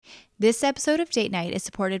This episode of Date Night is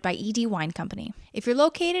supported by ED Wine Company. If you're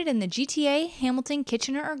located in the GTA, Hamilton,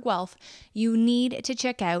 Kitchener, or Guelph, you need to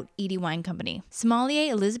check out ED Wine Company.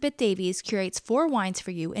 Sommelier Elizabeth Davies curates 4 wines for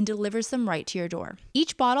you and delivers them right to your door.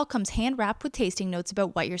 Each bottle comes hand-wrapped with tasting notes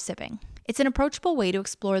about what you're sipping. It's an approachable way to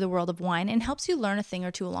explore the world of wine and helps you learn a thing or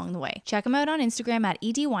two along the way. Check them out on Instagram at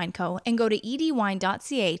edwineco and go to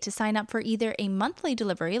edwine.ca to sign up for either a monthly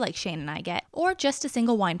delivery like Shane and I get, or just a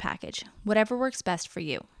single wine package, whatever works best for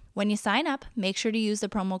you. When you sign up, make sure to use the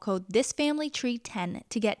promo code ThisFamilyTree10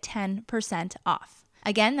 to get 10% off.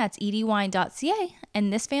 Again, that's edwine.ca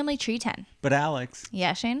and ThisFamilyTree10. But Alex,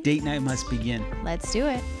 yeah, Shane? Date night must begin. Let's do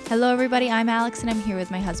it. Hello, everybody. I'm Alex, and I'm here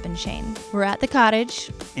with my husband, Shane. We're at the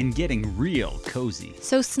cottage. And getting real cozy.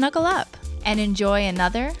 So snuggle up and enjoy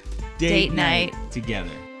another date night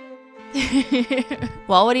together.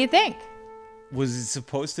 Well, what do you think? Was it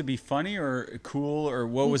supposed to be funny or cool, or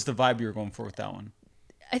what was the vibe you were going for with that one?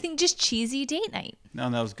 I think just cheesy date night. No,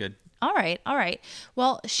 that was good. All right.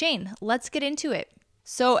 Well, Shane, let's get into it.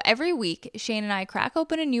 So every week, Shane and I crack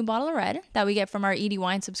open a new bottle of red that we get from our ED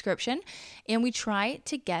Wine subscription, and we try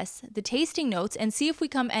to guess the tasting notes and see if we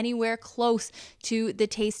come anywhere close to the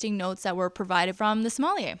tasting notes that were provided from the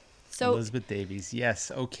sommelier. So, Elizabeth Davies,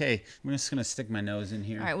 yes. Okay, I'm just going to stick my nose in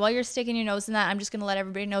here. All right, while you're sticking your nose in that, I'm just going to let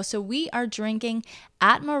everybody know. So we are drinking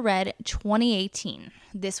Atma Red 2018.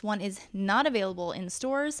 This one is not available in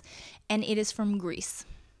stores, and it is from Greece.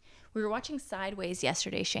 We were watching Sideways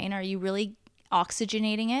yesterday, Shane. Are you really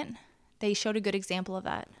oxygenating it? They showed a good example of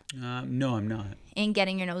that. No, I'm not. And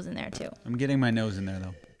getting your nose in there, too. I'm getting my nose in there,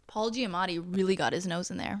 though. Paul Giamatti really got his nose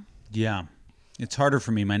in there. Yeah. It's harder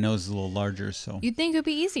for me. My nose is a little larger, so. You'd think it would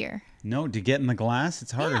be easier. No, to get in the glass,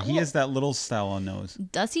 it's harder. Yeah, He has that little style on nose.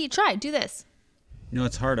 Does he? Try it. Do this. No,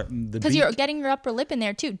 it's harder. Because you're getting your upper lip in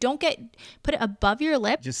there, too. Put it above your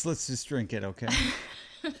lip. Let's just drink it, okay?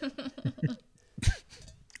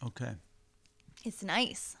 Okay. It's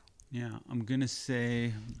nice. Yeah, I'm going to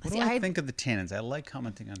say, what do I think of the tannins? I like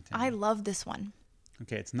commenting on tannins. I love this one.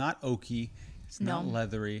 Okay, it's not oaky. It's not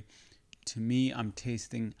leathery. To me, I'm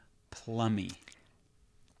tasting plummy.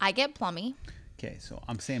 I get plummy. Okay, so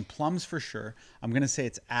I'm saying plums for sure. I'm going to say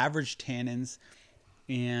it's average tannins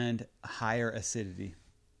and higher acidity.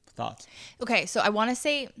 Thoughts? Okay, so I want to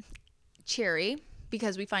say cherry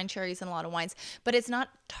because we find cherries in a lot of wines, but it's not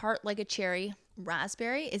tart like a cherry.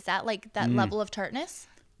 Raspberry? Is that like that level of tartness?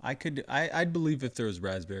 I'd believe if there was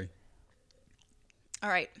raspberry. All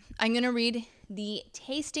right, I'm going to read the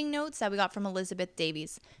tasting notes that we got from Elizabeth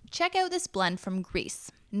Davies. Check out this blend from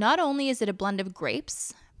Greece. Not only is it a blend of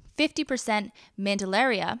grapes, 50%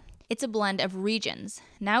 Mandallaria, it's a blend of regions,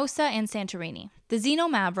 Naousa and Santorini. The Zino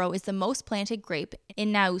Mavro is the most planted grape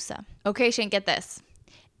in Naousa. Okay, Shane, get this.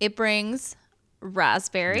 It brings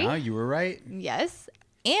raspberry. No, you were right. Yes,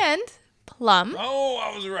 and plum. Oh,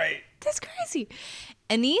 I was right. That's crazy.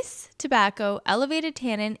 Anise, tobacco, elevated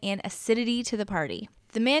tannin, and acidity to the party.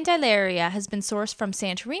 The Mandallaria has been sourced from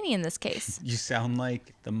Santorini in this case. You sound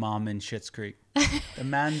like the mom in Schitt's Creek. The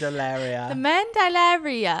Mandallaria. The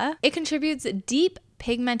Mandallaria. It contributes deep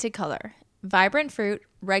pigmented color, vibrant fruit,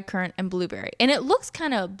 red currant, and blueberry. And it looks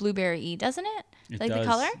kind of blueberry-y, doesn't it? It like does, the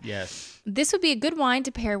color? Yes. This would be a good wine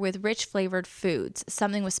to pair with rich flavored foods.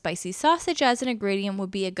 Something with spicy sausage as an ingredient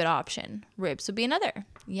would be a good option. Ribs would be another.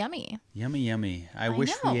 Yummy. Yummy, yummy. I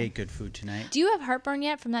wish we ate good food tonight. Do you have heartburn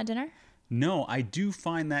yet from that dinner? No, I do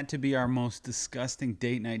find that to be our most disgusting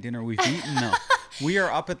date night dinner we've eaten, though. We are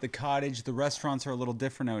up at the cottage. The restaurants are a little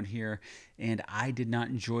different out here, and I did not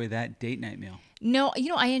enjoy that date night meal. No,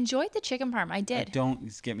 I enjoyed the chicken parm. I did.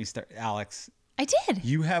 Don't get me started. Alex. I did.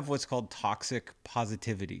 You have what's called toxic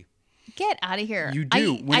positivity. Get out of here. You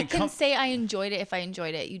do. I can say I enjoyed it if I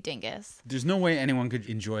enjoyed it, you dingus. There's no way anyone could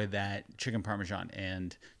enjoy that chicken parmesan.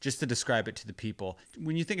 And just to describe it to the people,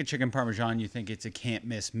 when you think of chicken parmesan, you think it's a can't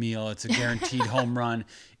miss meal. It's a guaranteed home run.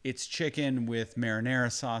 It's chicken with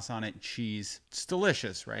marinara sauce on it, cheese. It's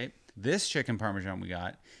delicious, right? This chicken parmesan we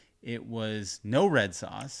got, it was no red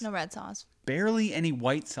sauce. No red sauce. Barely any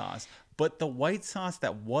white sauce. But the white sauce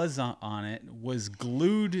that was on it was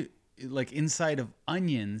glued like inside of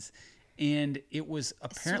onions. And it was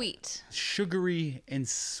apparently sweet, sugary and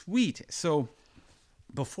sweet. So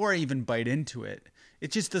before I even bite into it,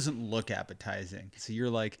 it just doesn't look appetizing. So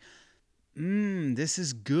you're like, this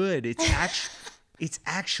is good. It's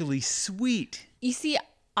actually sweet. You see,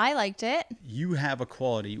 I liked it. You have a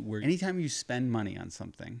quality where anytime you spend money on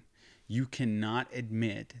something, you cannot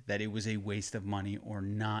admit that it was a waste of money or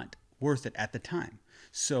not worth it at the time.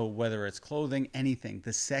 So whether it's clothing, anything,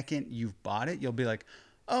 the second you've bought it, you'll be like,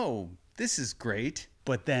 oh, this is great.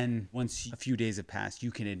 But then once a few days have passed,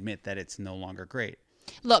 you can admit that it's no longer great.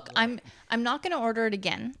 Look, I'm not going to order it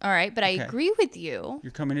again. All right. But I Okay. agree with you.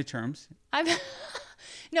 You're coming to terms. I'm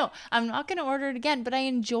No, I'm not going to order it again, but I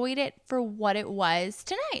enjoyed it for what it was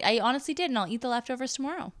tonight. I honestly did, and I'll eat the leftovers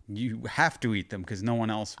tomorrow. You have to eat them because no one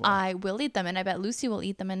else will. I will eat them, and I bet Lucy will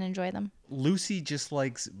eat them and enjoy them. Lucy just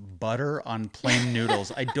likes butter on plain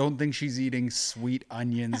noodles. I don't think she's eating sweet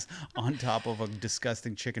onions on top of a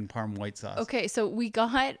disgusting chicken parm white sauce. Okay, so we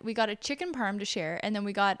got a chicken parm to share, and then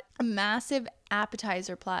we got a massive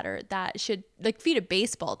appetizer platter that should like feed a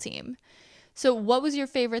baseball team. So what was your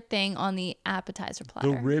favorite thing on the appetizer platter?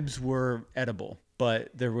 The ribs were edible, but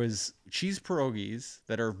there was cheese pierogies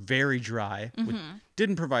that are very dry, which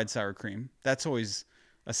didn't provide sour cream. That's always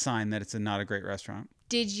a sign that it's not a great restaurant.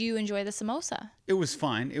 Did you enjoy the samosa? It was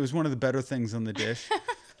fine. It was one of the better things on the dish.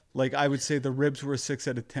 Like I would say the ribs were a 6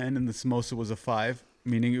 out of 10 and the samosa was a 5,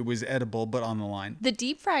 meaning it was edible but on the line. The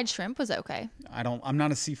deep fried shrimp was okay. I'm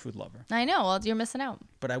not a seafood lover. I know. Well, you're missing out.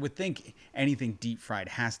 But I would think anything deep fried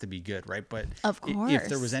has to be good, right? But Of if there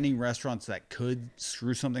course. was any restaurants that could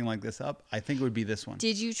screw something like this up, I think it would be this one.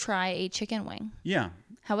 Did you try a chicken wing? Yeah.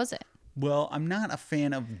 How was it? Well, I'm not a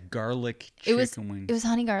fan of garlic It chicken wings. was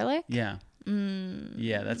honey garlic. Yeah.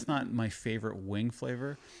 Yeah, that's not my favorite wing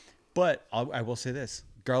flavor. But I will say this.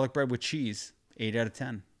 Garlic bread with cheese, 8 out of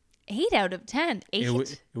 10. 8 out of 10. 8.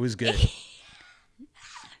 It was good.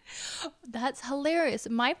 That's hilarious.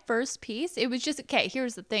 My first piece, it was just okay.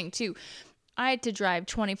 Here's the thing, too. I had to drive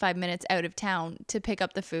 25 minutes out of town to pick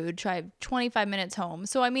up the food, drive 25 minutes home.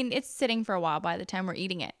 So, I mean, it's sitting for a while by the time we're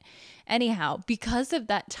eating it. Anyhow, because of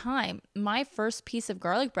that time, my first piece of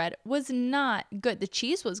garlic bread was not good. The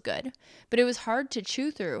cheese was good, but it was hard to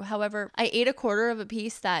chew through. However, I ate a quarter of a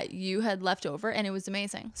piece that you had left over and it was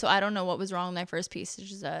amazing. So, I don't know what was wrong with my first piece. It's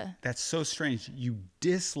just That's so strange. You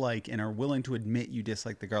dislike and are willing to admit you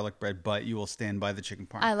dislike the garlic bread, but you will stand by the chicken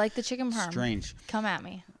parm. I like the chicken parm. Strange. Come at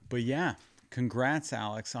me. But yeah, congrats,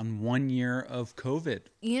 Alex, on 1 year of COVID.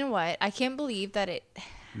 You know what? I can't believe that it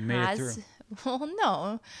Made it has. through. Well,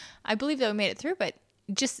 no, I believe that we made it through, but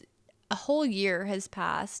just a whole year has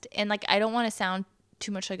passed, and like I don't want to sound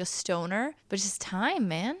too much like a stoner, but it's just time,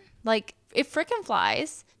 man. Like it frickin'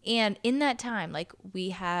 flies, and in that time, like we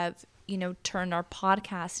have turned our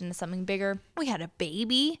podcast into something bigger. We had a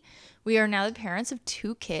baby. We are now the parents of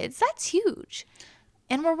 2 kids. That's huge.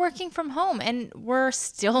 And we're working from home and we're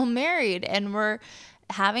still married and we're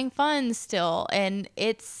having fun still. And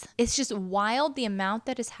it's just wild the amount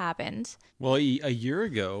that has happened. Well, a year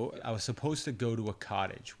ago, I was supposed to go to a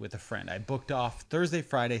cottage with a friend. I booked off Thursday,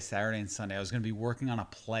 Friday, Saturday, and Sunday. I was going to be working on a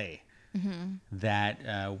play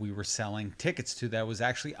that we were selling tickets to that was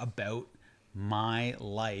actually about my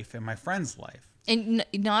life and my friend's life. And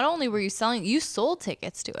not only were you selling, you sold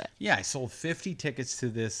tickets to it. Yeah, I sold 50 tickets to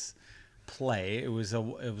this play. It was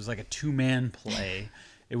like a 2-man play.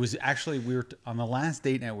 It was actually, we were on the last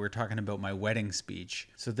date night, we were talking about my wedding speech.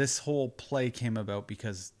 So this whole play came about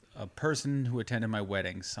because a person who attended my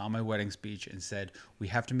wedding saw my wedding speech and said, "We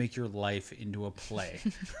have to make your life into a play."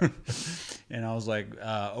 And I was like,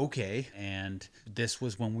 okay. And this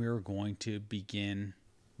was when we were going to begin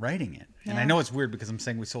writing it. And I Yeah. know it's weird because I'm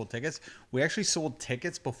saying we sold tickets. We actually sold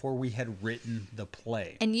tickets before we had written the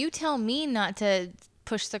play. And you tell me not to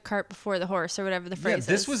push the cart before the horse or whatever the Yeah, phrase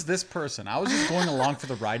this is. was this person. I was just going along for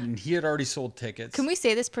the ride, and he had already sold tickets. Can we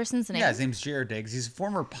say this person's name? Yeah, his name's Jared Diggs. He's a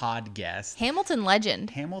former pod guest, Hamilton legend.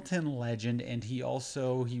 Hamilton legend, and he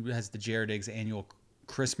has the Jared Diggs annual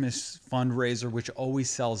Christmas fundraiser, which always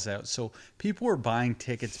sells out. So people were buying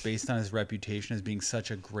tickets based on his reputation as being such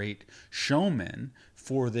a great showman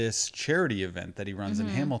for this charity event that he runs in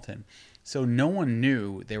Hamilton. So no one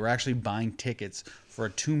knew they were actually buying tickets for a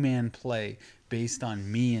 2-man play based on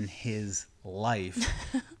me and his life.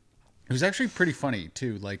 It was actually pretty funny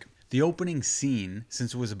too. Like the opening scene,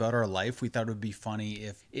 since it was about our life, we thought it would be funny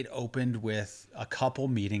if it opened with a couple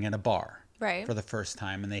meeting at a bar Right. for the first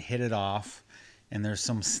time and they hit it off and there's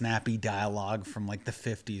some snappy dialogue from like the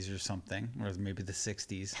 50s or something, or maybe the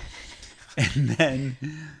 60s. And then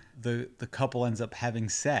the couple ends up having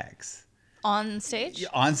sex On stage?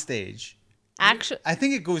 on stage. Actually, I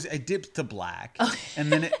think it dips to black,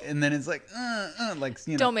 and then it's like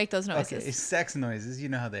don't make those noises. Okay, sex noises. You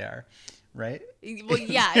know how they are, right? Well,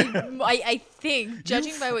 yeah, I think,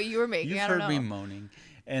 judging by what you were making, You've I don't heard know. me moaning,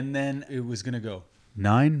 and then it was gonna go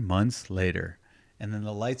 9 months later, and then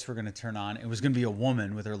the lights were gonna turn on. It was gonna be a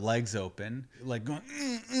woman with her legs open, like going,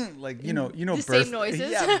 like you know, The birth same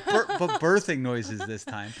noises. yeah, but birthing noises this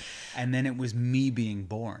time, and then it was me being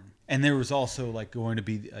born. And there was also like going to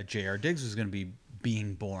be J.R. Diggs was going to be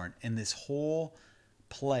being born. And this whole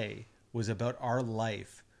play was about our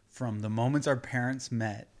life from the moments our parents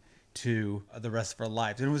met to the rest of our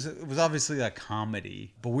lives. And it was obviously a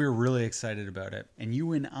comedy, but we were really excited about it. And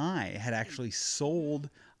you and I had actually sold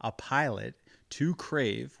a pilot to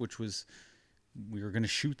Crave, which was, we were going to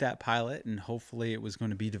shoot that pilot and hopefully it was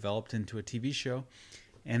going to be developed into a TV show.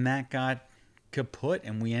 And that got kaput,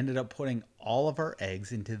 and we ended up putting all of our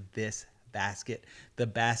eggs into this basket, the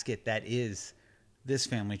basket that is this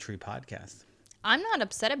Family Tree podcast. I'm not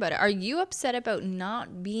upset about it. Are you upset about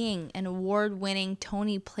not being an award-winning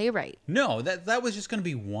Tony playwright? No, that was just going to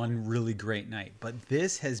be one really great night. But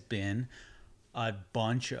this has been a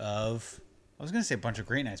bunch of, I was going to say a bunch of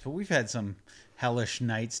great nights, but we've had some hellish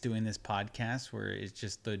nights doing this podcast where it's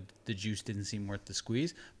just the juice didn't seem worth the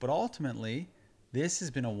squeeze. But ultimately, this has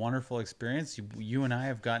been a wonderful experience. You and I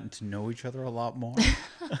have gotten to know each other a lot more.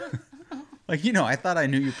 Like, I thought I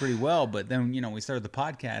knew you pretty well, but then, we started the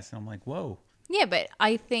podcast and I'm like, whoa. Yeah, but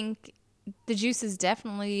I think the juice is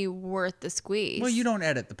definitely worth the squeeze. Well, you don't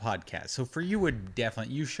edit the podcast. So for you,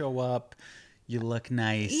 you show up, you look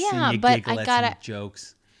nice, yeah, and you but giggle I at gotta, some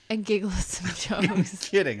jokes. I giggle at some I'm jokes.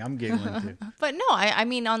 kidding. I'm giggling too. But no, I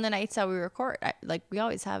mean, on the nights that we record, we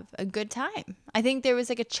always have a good time. I think there was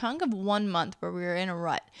like a chunk of 1 month where we were in a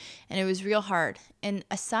rut and it was real hard. And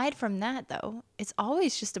aside from that, though, it's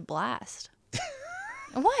always just a blast.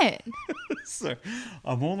 What? So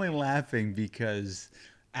I'm only laughing because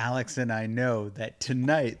Alex and I know that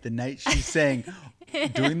tonight, the night she's saying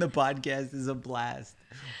doing the podcast is a blast,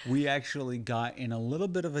 we actually got in a little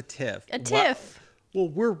bit of a tiff. A tiff? Well,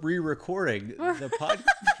 we're re-recording the podcast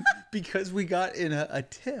because we got in a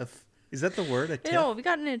tiff. Is that the word, a tiff? No, we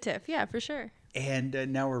got in a tiff. Yeah, for sure.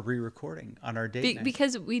 And now we're re-recording on our date night.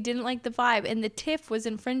 Because we didn't like the vibe, and the tiff was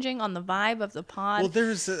infringing on the vibe of the pod. Well,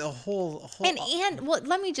 there's a whole and well,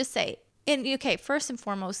 let me just say, okay, first and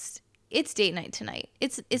foremost, it's date night tonight.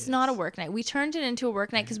 It's not a work night. We turned it into a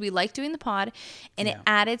work night because we like doing the pod, and it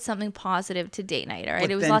added something positive to date night. All right,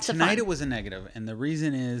 but it was then lots of fun. Tonight it was a negative, and the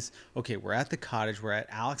reason is, okay, we're at the cottage. We're at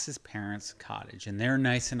Alex's parents' cottage, and they're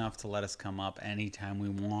nice enough to let us come up anytime we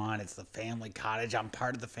want. It's the family cottage. I'm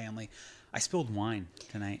part of the family. I spilled wine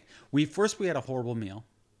tonight. We had a horrible meal.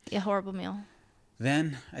 Yeah, horrible meal.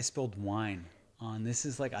 Then I spilled wine on, this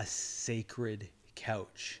is like a sacred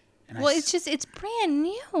couch. And well, it's brand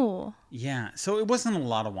new. Yeah, so it wasn't a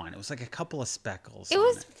lot of wine. It was like a couple of speckles. It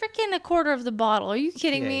was freaking a quarter of the bottle. Are you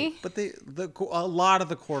kidding me? But a lot of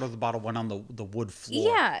the quarter of the bottle went on the wood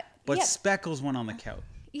floor. Yeah. But speckles went on the couch.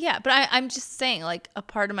 Yeah, but I'm just saying, like, a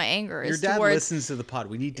part of my anger is Your dad towards... listens to the pod.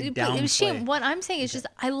 We need to downplay. Shane, what I'm saying is just,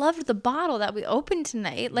 I loved the bottle that we opened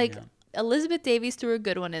tonight. Like, Elizabeth Davies threw a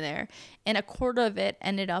good one in there, and a quarter of it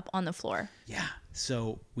ended up on the floor. Yeah.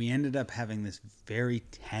 So we ended up having this very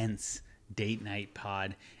tense date night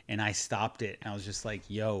pod, and I stopped it. I was just like,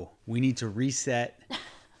 yo, we need to reset,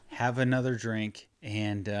 have another drink,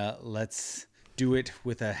 and let's do it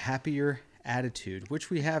with a happier attitude, which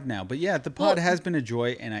we have now. But yeah, the pod has been a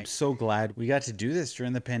joy, and I'm so glad we got to do this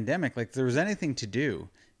during the pandemic. Like, if there was anything to do,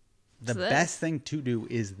 the best thing to do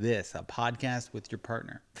is this, a podcast with your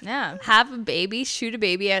partner. Yeah. Have a baby, shoot a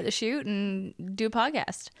baby at the shoot, and do a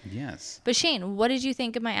podcast. Yes. But Shane, what did you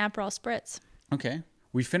think of my Aperol Spritz? Okay.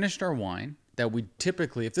 We finished our wine that we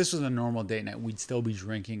typically, if this was a normal date night, we'd still be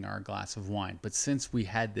drinking our glass of wine. But since we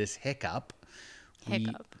had this hiccup.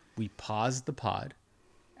 We paused the pod.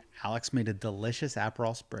 Alex made a delicious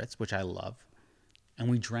Aperol Spritz, which I love. And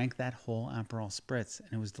we drank that whole Aperol Spritz, and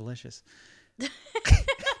it was delicious.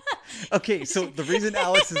 Okay, so the reason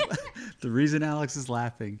Alex is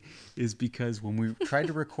laughing is because when we tried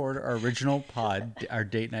to record our original pod, our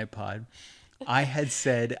date night pod, I had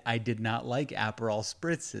said I did not like Aperol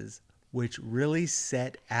Spritzes, which really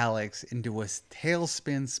set Alex into a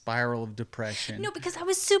tailspin spiral of depression. No, because I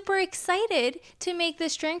was super excited to make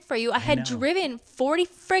this drink for you. I had driven 40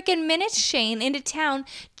 freaking minutes, Shane, into town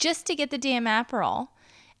just to get the damn Aperol.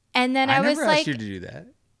 And then I was never like, asked you to do that.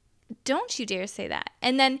 Don't you dare say that.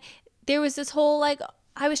 And then there was this whole, like,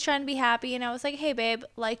 I was trying to be happy, and I was like, hey, babe,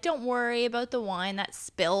 like, don't worry about the wine that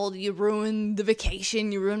spilled. You ruined the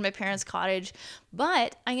vacation. You ruined my parents' cottage.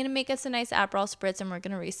 But I'm going to make us a nice Aperol Spritz, and we're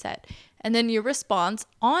going to reset. And then your response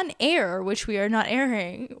on air, which we are not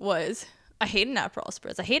airing, was, I hate an Aperol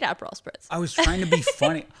Spritz. I hate Aperol Spritz. I was trying to be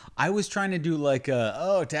funny. I was trying to do like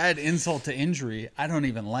to add insult to injury. I don't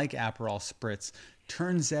even like Aperol Spritz.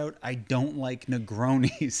 Turns out I don't like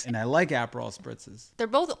Negronis, and I like Aperol Spritzes. They're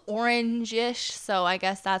both orange-ish, so I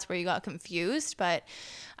guess that's where you got confused, but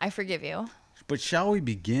I forgive you. But shall we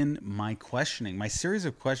begin my series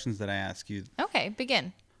of questions that I ask you? Okay,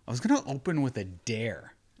 begin. I was going to open with a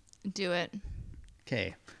dare. Do it.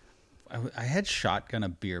 Okay. I had shotgun a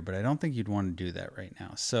beer, but I don't think you'd want to do that right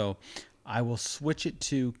now. So I will switch it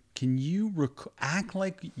to, can you act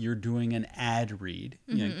like you're doing an ad read?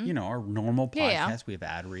 Our normal podcast, Yeah. we have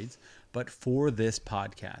ad reads, but for this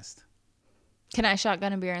podcast. Can I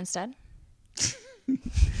shotgun a beer instead?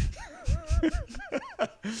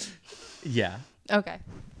 Yeah. Okay.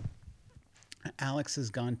 Alex has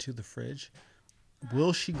gone to the fridge.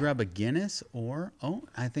 Will she grab a Guinness or,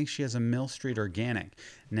 I think she has a Mill Street Organic.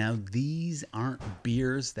 Now, these aren't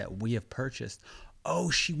beers that we have purchased.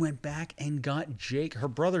 Oh, she went back and got Jake. Her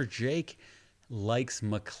brother Jake likes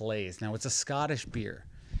Maclay's. Now, it's a Scottish beer.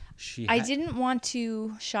 I didn't want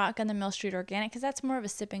to shotgun the Mill Street Organic because that's more of a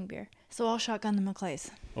sipping beer. So I'll shotgun the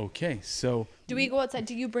Maclay's. Okay, so. Do we go outside?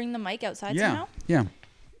 Do you bring the mic outside somehow? Yeah.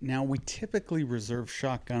 Now, we typically reserve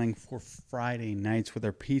shotgunning for Friday nights with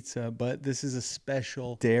our pizza, but this is a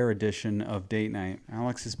special Dare edition of date night.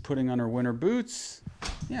 Alex is putting on her winter boots.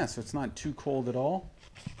 Yeah, so it's not too cold at all.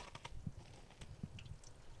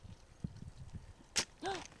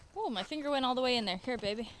 Oh, my finger went all the way in there. Here,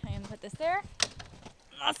 baby. I'm going to put this there.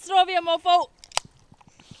 Nostrovia, mofo.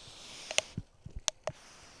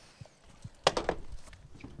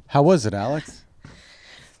 How was it, Alex?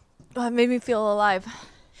 Oh, it made me feel alive.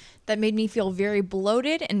 That made me feel very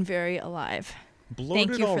bloated and very alive. Bloated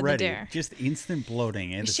Thank you already. for the dare. Just instant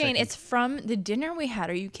bloating. Shane, it's from the dinner we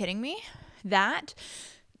had. Are you kidding me? That,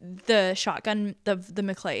 the shotgun, the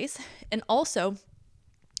Maclay's, and also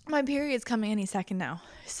my period's coming any second now.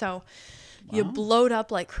 So you bloat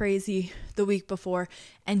up like crazy the week before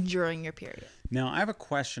and during your period. Now, I have a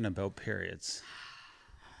question about periods.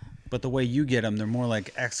 But the way you get them, they're more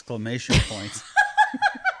like exclamation points.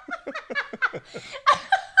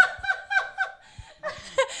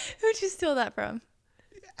 Who'd you steal that from?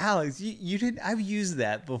 Alex, you didn't. I've used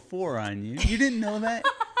that before on you. You didn't know that?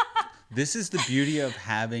 This is the beauty of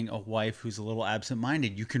having a wife who's a little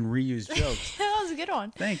absent-minded. You can reuse jokes. That was a good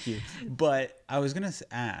one. Thank you. But I was going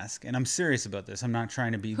to ask, and I'm serious about this. I'm not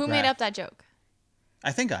trying to be. Who made up that joke?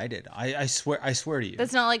 I think I did. I swear to you.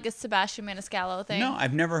 That's not like a Sebastian Maniscalco thing. No,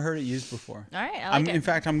 I've never heard it used before. All right, I like it. In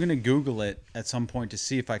fact, I'm going to Google it at some point to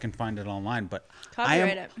see if I can find it online. But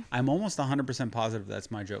Copyright it. I'm almost 100% positive that's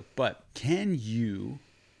my joke. But can you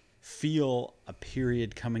feel a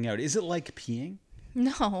period coming out? Is it like peeing?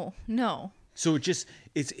 No. So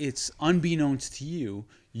it's unbeknownst to you.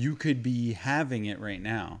 You could be having it right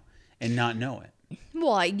now and not know it.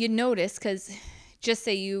 Well, you notice because just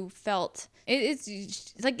say you felt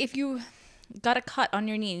it's like if you got a cut on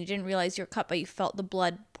your knee and you didn't realize you're cut, but you felt the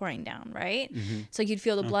blood pouring down, right? Mm-hmm. So you'd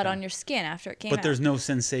feel the blood on your skin after it came out. But there's no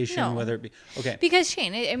sensation whether it be okay. Because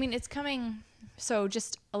Shane, it's coming. So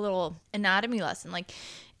just a little anatomy lesson, like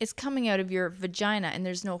it's coming out of your vagina and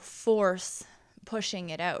there's no force pushing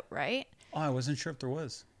it out, right? Oh, I wasn't sure if there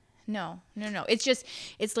was. No.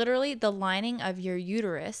 It's literally the lining of your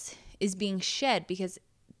uterus is being shed because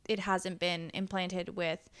it hasn't been implanted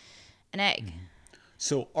with an egg. Mm-hmm.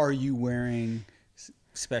 So are you wearing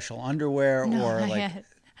special underwear or like? Yet.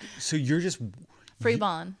 So you're just free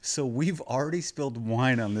balling. So we've already spilled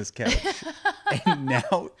wine on this couch, and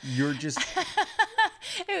now you're just.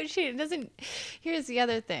 It doesn't. Here's the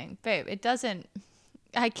other thing, babe. It doesn't.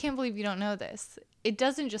 I can't believe you don't know this. It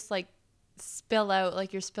doesn't just like spill out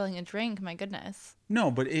like you're spilling a drink. My goodness.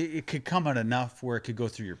 No, but it could come out enough where it could go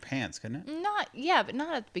through your pants, couldn't it? But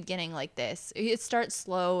not at the beginning like this. It starts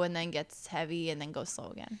slow and then gets heavy and then goes slow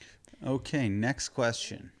again. Okay, next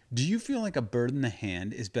question. Do you feel like a bird in the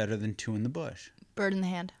hand is better than two in the bush? Bird in the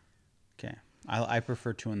hand. Okay, I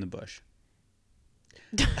prefer two in the bush.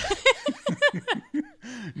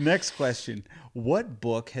 Next question. What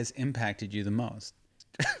book has impacted you the most?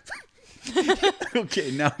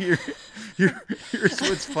 Okay, now here's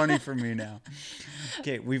what's funny for me now.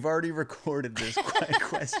 Okay, we've already recorded this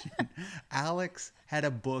question. Alex had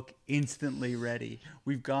a book instantly ready.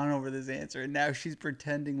 We've gone over this answer, and now she's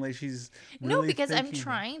pretending like she's really No, because I'm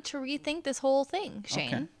trying to rethink this whole thing,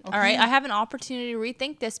 Shane. Okay. All right, I have an opportunity to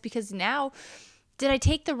rethink this because now, did I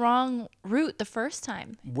take the wrong route the first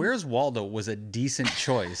time? Where's Waldo was a decent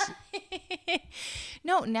choice.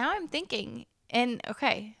 No, now I'm thinking, and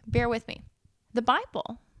okay, bear with me. The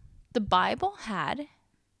Bible had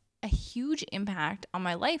a huge impact on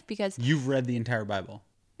my life because you've read the entire Bible.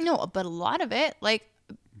 No, but a lot of it, like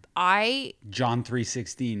John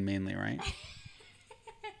 3:16 mainly, right?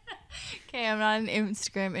 Okay, I'm not an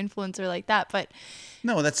Instagram influencer like that, but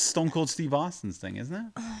no, that's Stone Cold Steve Austin's thing, isn't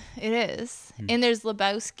it? It is. And there's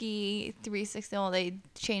Lebowski 360. Well, they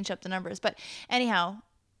changed up the numbers, but anyhow,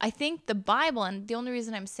 I think the Bible, and the only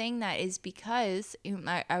reason I'm saying that is because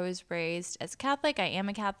I was raised as a Catholic. I am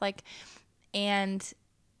a Catholic. And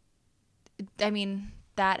I mean,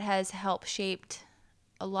 that has helped shaped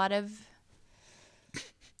a lot of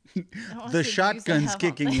The shotgun's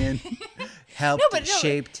kicking in.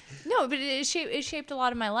 Shaped. No, but it shaped a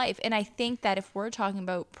lot of my life. And I think that if we're talking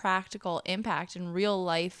about practical impact and real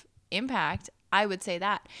life impact, I would say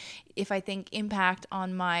that. If I think impact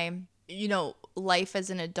on my, life as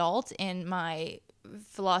an adult and my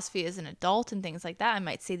philosophy as an adult and things like that, I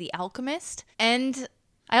might say The Alchemist. And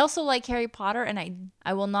I also like Harry Potter, and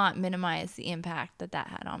I will not minimize the impact that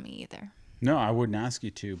had on me either. No, I wouldn't ask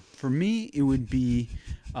you to. For me, it would be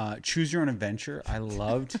Choose Your Own Adventure. I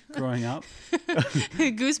loved growing up.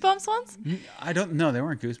 Goosebumps ones? I don't know. They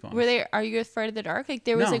weren't Goosebumps. Were they? Are You Afraid of the Dark? Like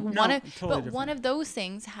there was totally one of those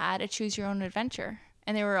things had a Choose Your Own Adventure,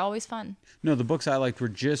 and they were always fun. No, the books I liked were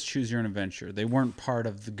just Choose Your Own Adventure. They weren't part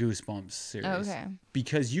of the Goosebumps series. Oh, okay.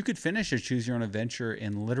 Because you could finish a Choose Your Own Adventure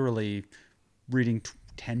in literally reading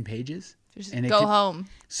 10 pages. Just go home.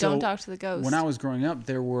 Don't talk to the ghost. When I was growing up,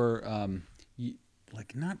 there were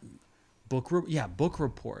book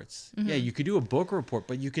reports. Mm-hmm. Yeah, you could do a book report,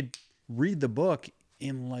 but you could read the book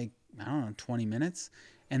in 20 minutes.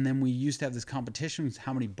 And then we used to have this competition with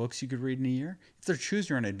how many books you could read in a year. If they're Choose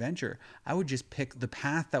Your Own Adventure, I would just pick the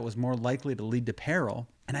path that was more likely to lead to peril,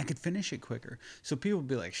 and I could finish it quicker. So people would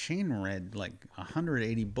be like, Shane read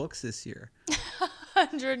 180 books this year.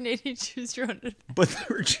 180 Choose Your Own Adventure. But they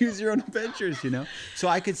were Choose Your Own Adventures, So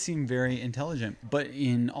I could seem very intelligent. But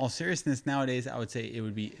in all seriousness, nowadays, I would say it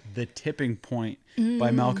would be The Tipping Point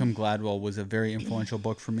by Malcolm Gladwell was a very influential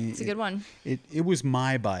book for me. It's a good one. It was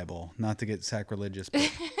my Bible, not to get sacrilegious, but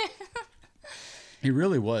it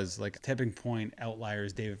really was. Tipping Point,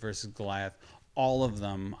 Outliers, David versus Goliath, all of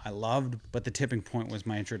them I loved, but The Tipping Point was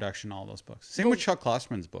my introduction to all those books. Same with Chuck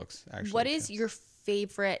Klosterman's books, actually. What is your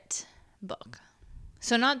favorite book?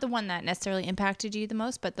 So not the one that necessarily impacted you the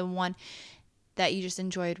most, but the one that you just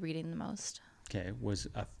enjoyed reading the most. Okay, was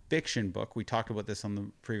a fiction book. We talked about this on the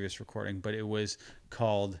previous recording, but it was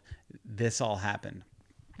called This All Happened.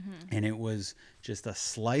 Mm-hmm. And it was just a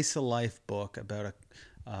slice of life book about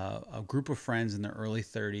a group of friends in their early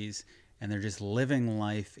 30s, and they're just living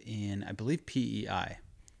life in, I believe, PEI.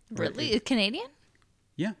 Really? Canadian?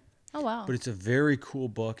 Yeah. Oh, wow. But it's a very cool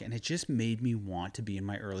book, and it just made me want to be in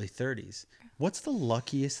my early 30s. What's the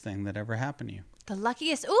luckiest thing that ever happened to you? The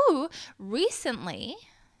luckiest? Ooh, recently,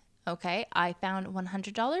 I found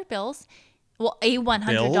 $100 bills. Well, a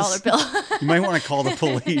 $100 bill. You might want to call the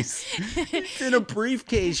police. It's in a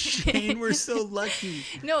briefcase, Shane. We're so lucky.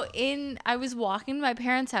 No, I was walking to my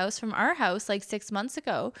parents' house from our house 6 months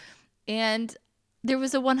ago, and there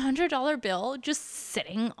was a $100 bill just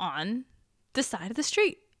sitting on the side of the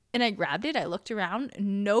street. And I grabbed it. I looked around.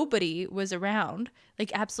 Nobody was around.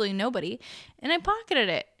 Absolutely nobody. And I pocketed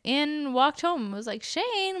it and walked home. I was like,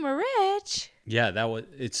 Shane, we're rich. Yeah,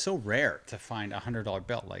 it's so rare to find a $100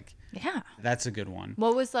 bill. Yeah. That's a good one.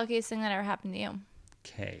 What was the luckiest thing that ever happened to you?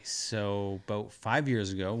 Okay, so about 5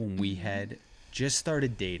 years ago when we had just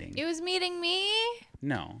started dating. It was meeting me?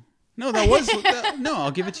 No, that was, no,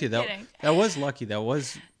 I'll give it to you. That was lucky. That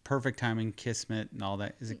was perfect timing, kismet and all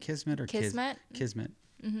that. Is it kismet or Kismet? Kismet.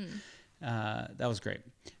 Mm-hmm. That was great.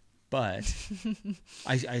 But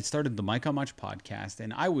I started the Mike How Much podcast,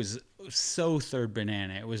 and I was so third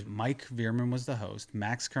banana. It was Mike Veerman was the host.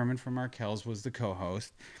 Max Kerman from Arkells was the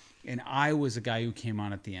co-host. And I was a guy who came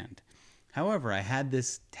on at the end. However, I had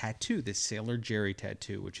this tattoo, this Sailor Jerry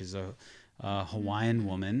tattoo, which is a Hawaiian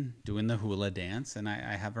woman doing the hula dance, and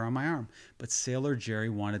I have her on my arm. But Sailor Jerry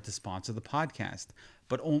wanted to sponsor the podcast,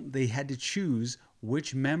 but they had to choose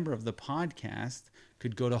which member of the podcast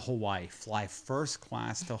could go to Hawaii, fly first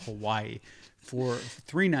class to Hawaii for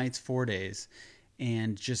 3 nights, 4 days,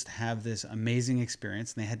 and just have this amazing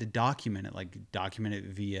experience. And they had to document it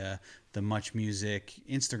via the Much Music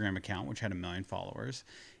Instagram account, which had 1 million followers.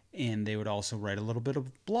 And they would also write a little bit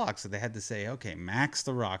of blog. So they had to say, okay, Max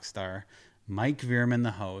the rock star, Mike Veerman the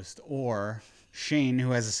host, or Shane who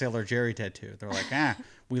has a Sailor Jerry tattoo. They're like,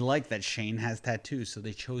 we like that Shane has tattoos. So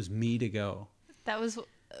they chose me to go. That was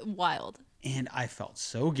wild. And I felt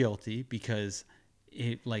so guilty because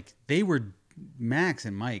they were, Max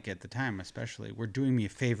and Mike at the time especially, were doing me a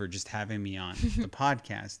favor just having me on the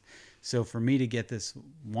podcast. So for me to get this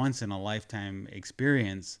once in a lifetime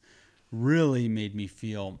experience really made me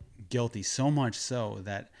feel guilty, so much so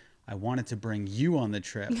that I wanted to bring you on the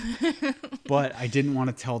trip, but I didn't want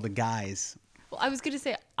to tell the guys. Well, I was going to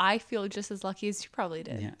say, I feel just as lucky as you probably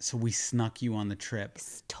did. Yeah, so we snuck you on the trip.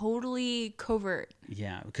 It's totally covert.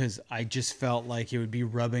 Yeah, because I just felt like it would be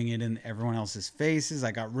rubbing it in everyone else's faces.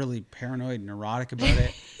 I got really paranoid and neurotic about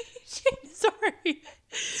it. Sorry.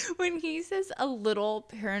 When he says a little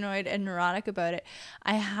paranoid and neurotic about it,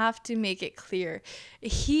 I have to make it clear.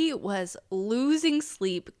 He was losing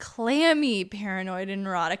sleep, clammy, paranoid, and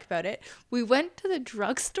neurotic about it. We went to the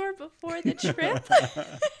drugstore before the trip.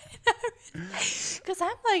 Because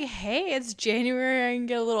I'm like, hey, it's January. I can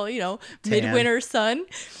get a little, Tan. midwinter sun.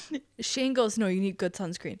 Shane goes, no, you need good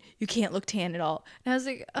sunscreen. You can't look tan at all. And I was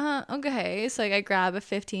like, okay. So I grab a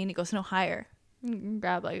 15. He goes, no, higher.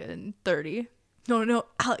 Grab like a 30. No,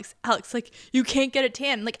 Alex, like, you can't get a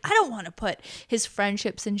tan. Like, I don't want to put his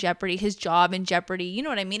friendships in jeopardy, his job in jeopardy. You know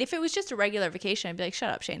what I mean? If it was just a regular vacation, I'd be like, shut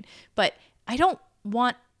up, Shane. But I don't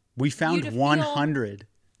want. We found 100.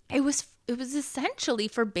 It was essentially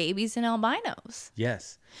for babies and albinos.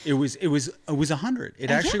 Yes. It was 100. It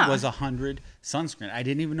actually Yeah. was 100 sunscreen. I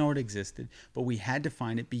didn't even know it existed, but we had to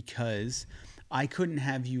find it because I couldn't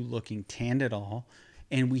have you looking tanned at all.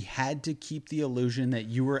 And we had to keep the illusion that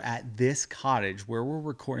you were at this cottage where we're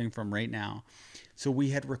recording from right now. So we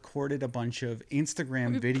had recorded a bunch of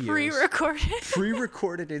Instagram videos.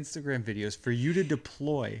 Pre-recorded Instagram videos for you to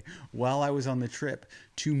deploy while I was on the trip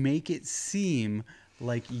to make it seem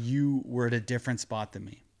like you were at a different spot than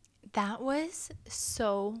me. That was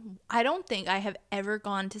I don't think I have ever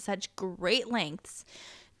gone to such great lengths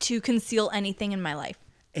to conceal anything in my life.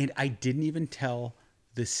 And I didn't even tell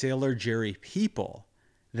the Sailor Jerry people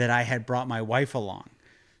that I had brought my wife along.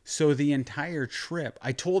 So the entire trip,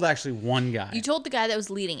 I told actually one guy. You told the guy that was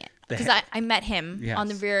leading it. Because I met him on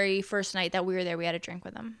the very first night that we were there. We had a drink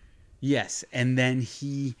with him. Yes. And then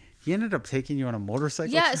he ended up taking you on a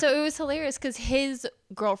motorcycle Yeah, trip? so it was hilarious because his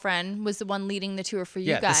girlfriend was the one leading the tour for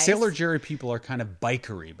you guys. Yeah, the Sailor Jerry people are kind of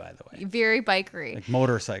bikery, by the way. Very bikery. Like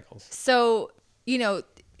motorcycles. So,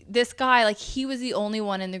 this guy, like, he was the only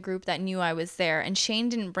one in the group that knew I was there. And Shane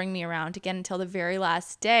didn't bring me around again until the very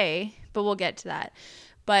last day, but we'll get to that.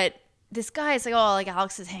 But this guy is like, oh, like,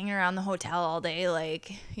 Alex is hanging around the hotel all day.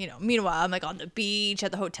 Like, meanwhile, I'm like on the beach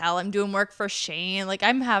at the hotel. I'm doing work for Shane. Like,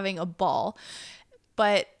 I'm having a ball.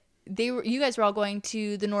 But you guys were all going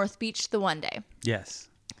to the North Beach the one day. Yes.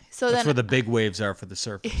 So that's where the big waves are for the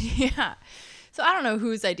surfers. Yeah. So I don't know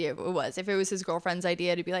whose idea it was. If it was his girlfriend's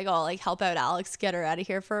idea to be like, oh, like, help out Alex, get her out of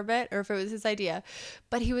here for a bit, or if it was his idea.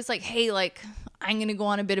 But he was like, hey, like, I'm going to go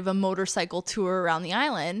on a bit of a motorcycle tour around the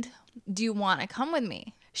island. Do you want to come with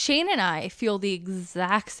me? Shane and I feel the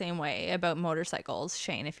exact same way about motorcycles.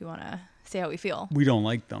 Shane, if you want to say how we feel. We don't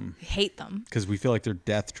like them. We hate them. Because we feel like they're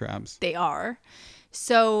death traps. They are.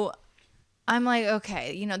 So I'm like,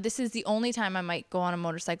 okay, this is the only time I might go on a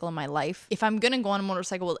motorcycle in my life. If I'm going to go on a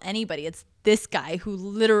motorcycle with anybody, it's this guy who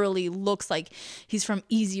literally looks like he's from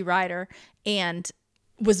Easy Rider and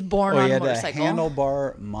was born on a motorcycle. A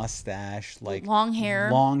handlebar mustache, like long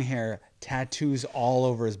hair, tattoos all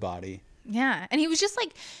over his body. Yeah. And he was just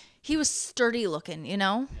like, he was sturdy looking,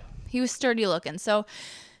 He was sturdy looking. So,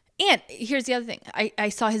 and here's the other thing. I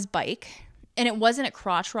saw his bike. And it wasn't a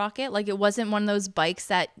crotch rocket. Like, it wasn't one of those bikes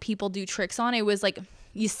that people do tricks on. It was like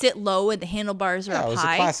you sit low and the handlebars are up high. Yeah, it was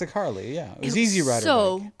a classic Harley. Yeah, it was Easy Rider.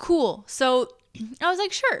 So bike. Cool. So I was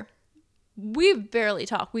like, sure. We barely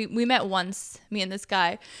talk. We met once, me and this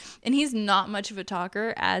guy, and he's not much of a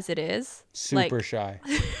talker as it is. Super shy.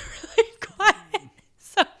 Really quiet.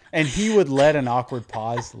 And he would let an awkward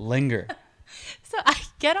pause linger. So I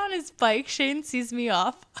get on his bike. Shane sees me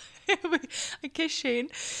off. I kiss Shane,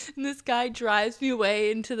 and this guy drives me away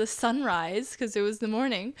into the sunrise because it was the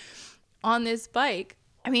morning on this bike.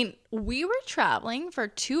 I mean, we were traveling for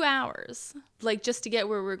 2 hours, like, just to get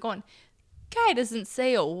where we were going. Guy doesn't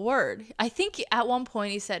say a word. I think at one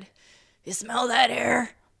point he said, "You smell that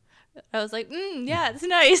air?" I was like, yeah, it's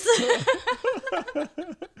nice.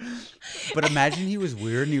 But imagine he was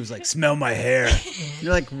weird and he was like, "Smell my hair."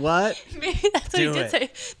 You're like, what? Maybe that's what he did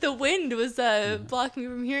say. The wind was blocking me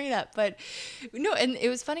from hearing that. But no, and it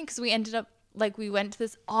was funny because we ended up, like, we went to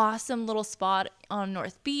this awesome little spot on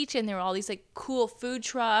North Beach, and there were all these, like, cool food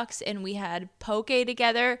trucks, and we had poke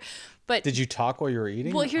together. But did you talk while you were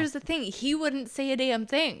eating? Well, here's the thing. He wouldn't say a damn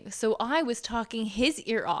thing. So I was talking his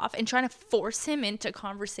ear off and trying to force him into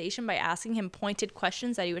conversation by asking him pointed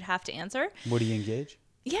questions that he would have to answer. Would he engage?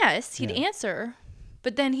 Yes, he'd answer.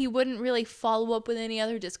 But then he wouldn't really follow up with any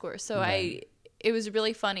other discourse. So it was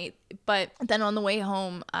really funny. But then on the way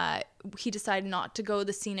home, he decided not to go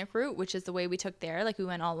the scenic route, which is the way we took there. Like, we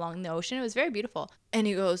went all along the ocean. It was very beautiful. And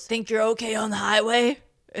he goes, "Think you're okay on the highway?"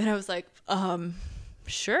 And I was like,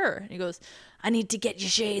 sure. And he goes, "I need to get your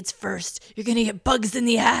shades first. You're going to get bugs in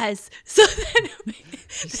the eyes." So then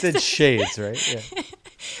he said shades, right? Yeah.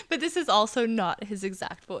 But this is also not his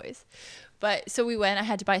exact voice. But so we went. I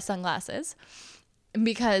had to buy sunglasses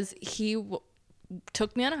because he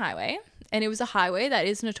took me on a highway, and it was a highway that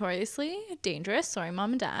is notoriously dangerous. Sorry,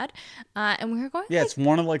 Mom and Dad. And we were going. Yeah, it's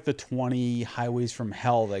one of like the 20 highways from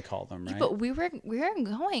hell, they call them, right? But we were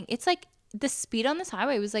going. It's like the speed on this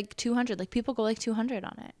highway was like 200. Like people go like 200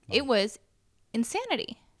 on it. Wow. It was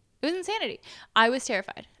insanity. It was insanity. I was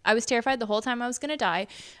terrified. I was terrified the whole time I was going to die.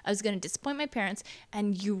 I was going to disappoint my parents,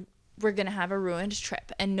 and you were going to have a ruined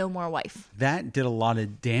trip and no more wife. That did a lot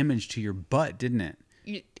of damage to your butt, didn't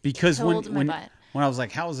it? Because when I was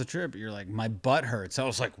like, how was the trip? You're like, my butt hurts. I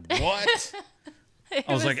was like, what?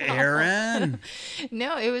 I was like, awful. Aaron.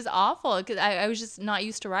 No, it was awful because I was just not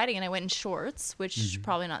used to riding, and I went in shorts, which is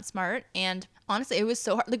probably not smart. And honestly, it was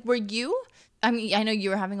so hard. Like, were you? I mean, I know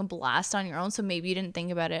you were having a blast on your own, so maybe you didn't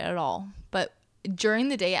think about it at all. But during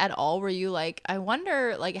the day at all, were you like, I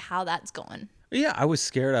wonder like how that's going? Yeah, I was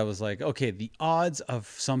scared. I was like, okay, the odds of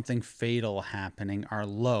something fatal happening are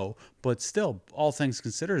low, but still, all things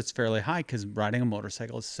considered, it's fairly high because riding a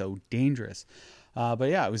motorcycle is so dangerous. But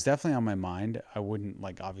yeah, it was definitely on my mind. I wouldn't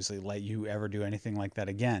like obviously let you ever do anything like that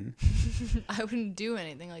again. I wouldn't do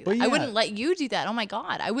anything like that. Yeah. I wouldn't let you do that. Oh my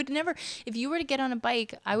God. I would never, if you were to get on a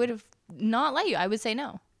bike, I would have not let you. I would say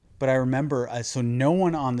no. But I remember, so no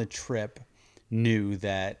one on the trip knew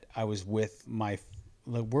that I was with my,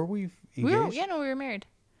 like, were we engaged? We were married.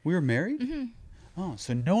 We were married? Mm-hmm. Oh,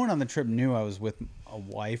 so no one on the trip knew I was with a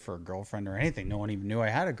wife or a girlfriend or anything. No one even knew I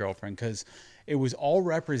had a girlfriend because it was all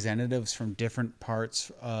representatives from different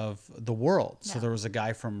parts of the world. Yeah. So there was a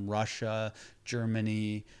guy from Russia,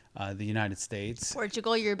 Germany, the United States.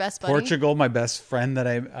 Portugal, your best buddy. Portugal, my best friend that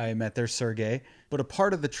I met there, Sergey. But a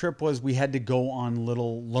part of the trip was we had to go on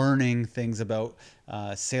little learning things about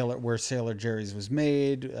where Sailor Jerry's was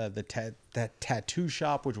made, that tattoo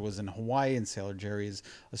shop, which was in Hawaii, and Sailor Jerry is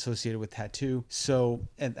associated with tattoo. So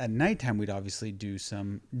at nighttime, we'd obviously do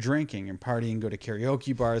some drinking and partying, go to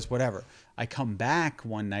karaoke bars, whatever. I come back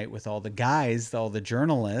one night with all the guys, all the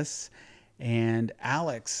journalists, and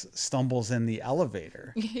Alex stumbles in the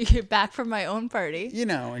elevator. You're back from my own party. You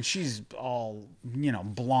know, and she's all,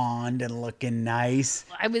 blonde and looking nice.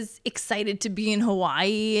 I was excited to be in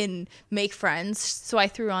Hawaii and make friends. So I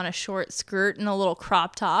threw on a short skirt and a little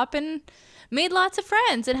crop top and made lots of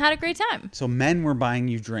friends and had a great time. So men were buying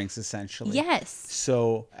you drinks, essentially. Yes.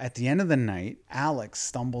 So at the end of the night, Alex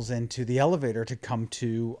stumbles into the elevator to come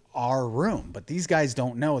to our room. But these guys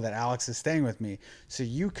don't know that Alex is staying with me. So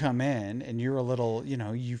you come in and you're a little,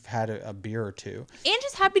 you've had a beer or two. And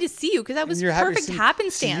just happy to see you because that was perfect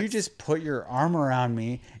happenstance. So you just put your arm around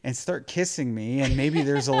me and start kissing me. And maybe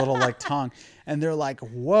there's a little like tongue. And they're like,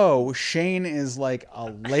 whoa, Shane is like a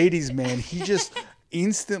ladies' man. He just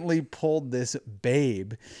instantly pulled this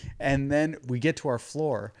babe. And then we get to our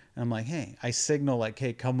floor and I'm like, hey, I signal like,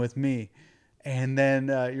 hey, come with me. And then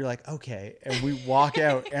you're like, okay. And we walk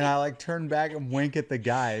out and I like turn back and wink at the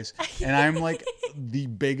guys. And I'm like the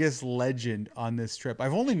biggest legend on this trip.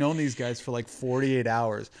 I've only known these guys for like 48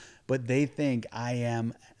 hours, but they think I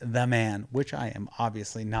am the man, which I am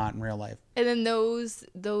obviously not in real life. And then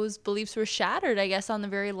those beliefs were shattered, I guess, on the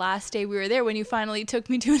very last day we were there when you finally took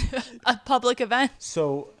me to a public event.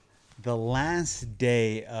 So the last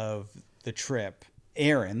day of the trip,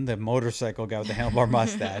 Aaron, the motorcycle guy with the handlebar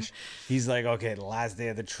mustache, he's like, okay, the last day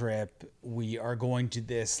of the trip, we are going to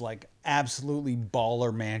this like absolutely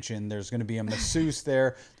baller mansion. There's going to be a masseuse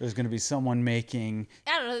there. There's going to be someone making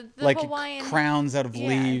like Hawaiian crowns out of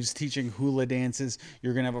leaves, teaching hula dances.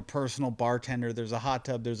 You're going to have a personal bartender. There's a hot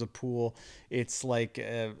tub. There's a pool. It's like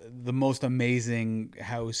the most amazing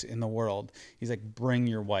house in the world. He's like, bring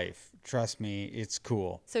your wife. Trust me, it's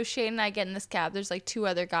cool. So Shane and I get in this cab. There's like two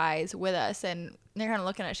other guys with us, and they're kind of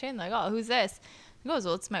looking at Shane like, oh, who's this? He goes,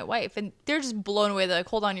 well, it's my wife. And they're just blown away. They're like,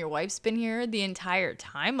 hold on, your wife's been here the entire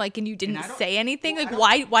time? Like, and you didn't say anything? Well,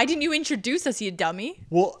 like, why didn't you introduce us, you dummy?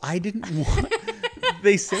 Well, I didn't want...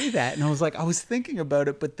 They say that, and I was like, I was thinking about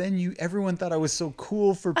it, but then everyone thought I was so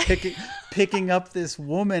cool for picking up this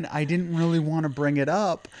woman. I didn't really want to bring it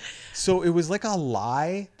up. So it was like a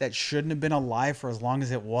lie that shouldn't have been a lie for as long as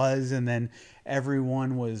it was. And then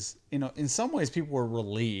everyone was, in some ways people were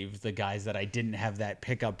relieved, the guys that I didn't have that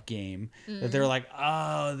pickup game, that they're like,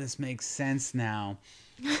 oh, this makes sense now.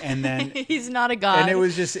 And then he's not a god. And it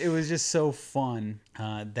was just so fun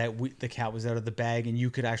that the cat was out of the bag and you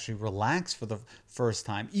could actually relax for the first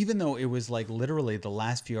time, even though it was like literally the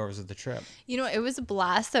last few hours of the trip. It was a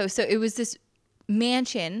blast though. So it was this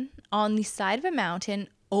mansion on the side of a mountain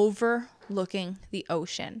overlooking the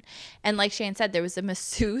ocean. And like Shane said, there was a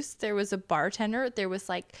masseuse, there was a bartender, there was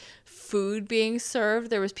like food being served,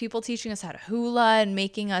 there was people teaching us how to hula and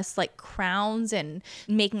making us like crowns and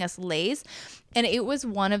making us lays. And it was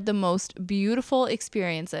one of the most beautiful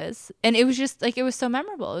experiences. And it was just like, it was so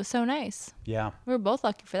memorable. It was so nice. Yeah. We were both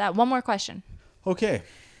lucky for that. One more question. Okay.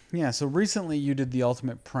 Yeah. So recently you did the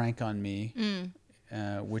ultimate prank on me,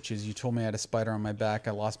 which is you told me I had a spider on my back.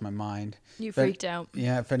 I lost my mind. You freaked out.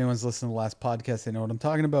 Yeah. If anyone's listened to the last podcast, they know what I'm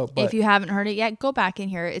talking about. But If you haven't heard it yet, go back and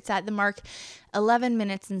hear it. It's at the mark 11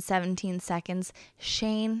 minutes and 17 seconds.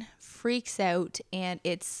 Shane freaks out and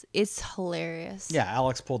it's hilarious. yeah,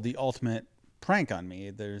 Alex pulled the ultimate prank on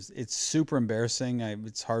me. It's super embarrassing.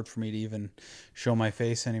 It's hard for me to even show my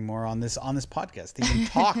face anymore on this podcast. To even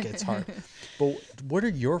talk, it's hard. But what are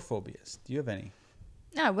your phobias? Do you have any?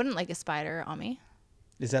 No, I wouldn't like a spider on me.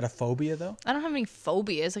 Is that a phobia though? I don't have any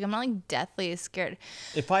phobias. Like, I'm not like deathly scared.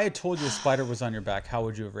 If I had told you a spider was on your back, how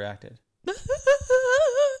would you have reacted?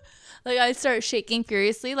 Like, I start shaking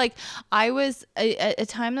furiously. Like, I was a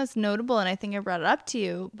time that's notable, and I think I brought it up to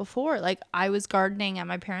you before. Like, I was gardening at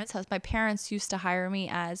my parents' house. My parents used to hire me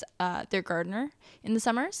as their gardener in the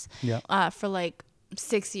summers. Yeah. For like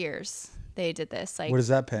 6 years, they did this. Like, What does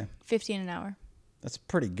that pay? $15 an hour. That's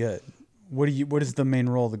pretty good. What is the main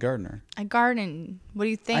role of the gardener? I garden. What do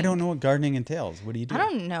you think? I don't know what gardening entails. What do you do? I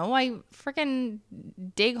don't know. I freaking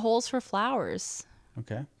dig holes for flowers.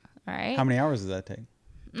 Okay. All right. How many hours does that take?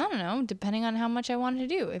 I don't know, depending on how much I want to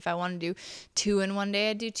do. If I want to do 2 in one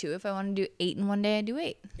day, I'd do 2. If I want to do 8 in one day, I'd do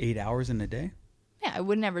 8. 8 hours in a day? Yeah, I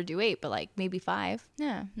would never do 8, but like maybe 5.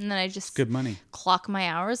 Yeah. And then I just Good money. clock my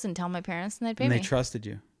hours and tell my parents and they'd pay And me. they trusted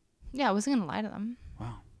you. Yeah, I wasn't going to lie to them.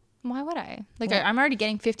 Wow. Why would I? Like, Well- I'm already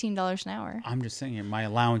getting $15 an hour. I'm just saying, my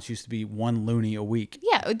allowance used to be 1 loony a week.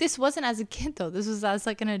 Yeah, this wasn't as a kid, though. This was as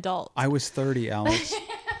like an adult. I was 30, Alex.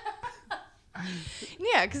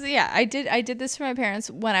 Yeah, because I did this for my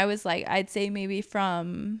parents when I was like, I'd say maybe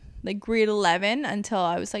from like grade 11 until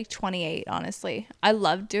I was like 28. Honestly, I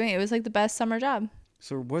loved doing it. It was like the best summer job.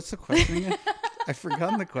 So what's the question again? I've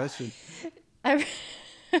forgotten the question.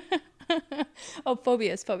 Oh,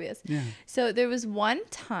 phobias. Yeah. So there was one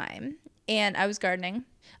time, and I was gardening.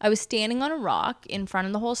 I was standing on a rock in front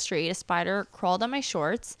of the whole street. A spider crawled on my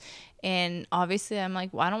shorts, and obviously I'm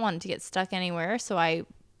like, well, I don't want it to get stuck anywhere, so I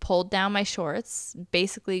pulled down my shorts,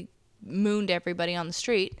 basically mooned everybody on the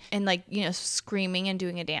street, and like, you know, screaming and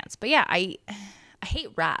doing a dance. But yeah, I hate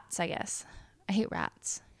rats, I guess. I hate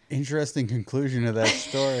rats. Interesting conclusion of that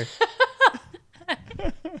story.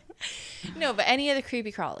 No, but any of the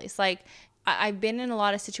creepy crawlies. Like, I've been in a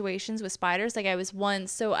lot of situations with spiders. Like, I was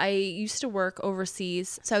once, so I used to work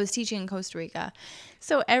overseas. So I was teaching in Costa Rica.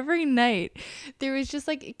 So every night there was just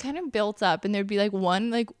like, it kind of built up, and there'd be like one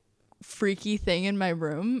like freaky thing in my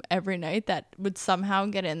room every night that would somehow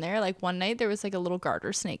get in there. Like, one night there was like a little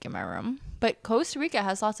garter snake in my room. But Costa Rica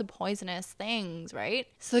has lots of poisonous things, right?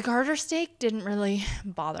 So the garter snake didn't really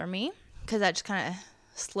bother me because that just kind of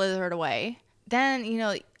slithered away. Then, you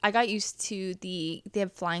know, I got used to they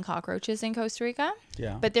have flying cockroaches in Costa Rica.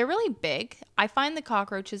 Yeah. But they're really big. I find the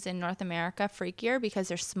cockroaches in North America freakier because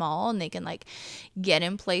they're small and they can like get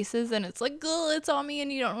in places and it's like, oh, it's on me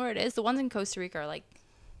and you don't know where it is. The ones in Costa Rica are like,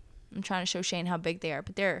 I'm trying to show Shane how big they are,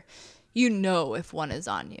 but they're, you know, if one is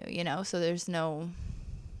on you, you know, so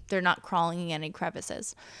they're not crawling in any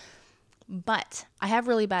crevices. But I have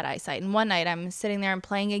really bad eyesight. And one night I'm sitting there and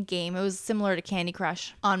playing a game. It was similar to Candy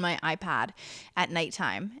Crush on my iPad at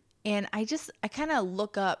nighttime. And I kind of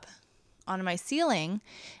look up onto my ceiling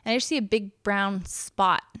and I just see a big brown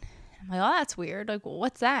spot. I'm like, oh, that's weird. Like, well,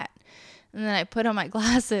 what's that? And then I put on my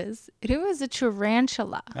glasses. It was a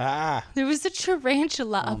tarantula. Ah. There was a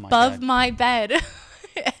tarantula Oh my above God. my bed.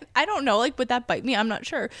 I don't know. Like, would that bite me? I'm not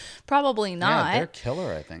sure. Probably not. Yeah, they're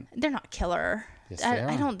killer, I think. They're not killer. Yes, they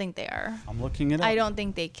I are. don't think they are. I'm looking it up. I don't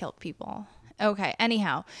think they kill people. Okay.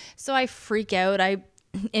 Anyhow, so I freak out. I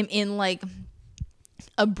am in like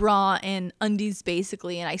a bra and undies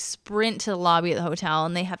basically, and I sprint to the lobby of the hotel,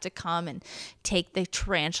 and they have to come and take the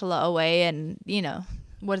tarantula away. And you know,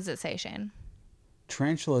 what does it say, Shane?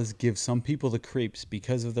 Tarantulas give some people the creeps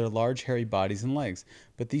because of their large hairy bodies and legs,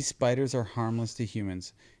 but these spiders are harmless to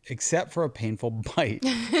humans, except for a painful bite,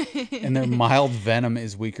 and their mild venom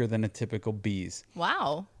is weaker than a typical bee's.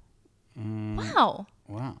 Wow. Wow.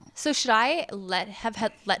 Wow. So should I let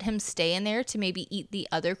him stay in there to maybe eat the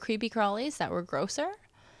other creepy crawlies that were grosser?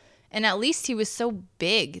 And at least he was so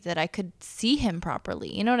big that I could see him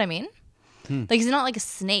properly. You know what I mean? Like, he's not like a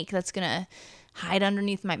snake that's gonna hide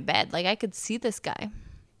underneath my bed. Like, I could see this guy.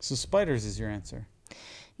 So spiders is your answer.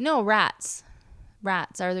 No, rats.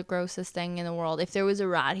 Rats are the grossest thing in the world. If there was a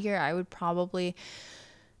rat here, I would probably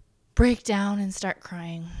break down and start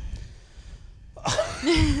crying.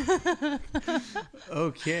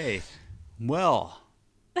 Okay. Well,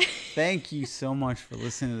 thank you so much for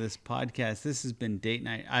listening to this podcast. This has been Date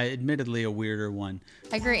Night. Admittedly a weirder one.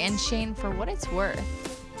 I agree. And Shane, for what it's worth,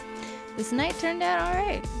 this night turned out all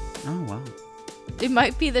right. Oh, wow. It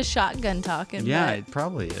might be the shotgun talking. Yeah, but it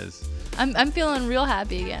probably is. I'm feeling real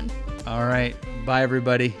happy again. All right. Bye,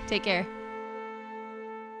 everybody. Take care.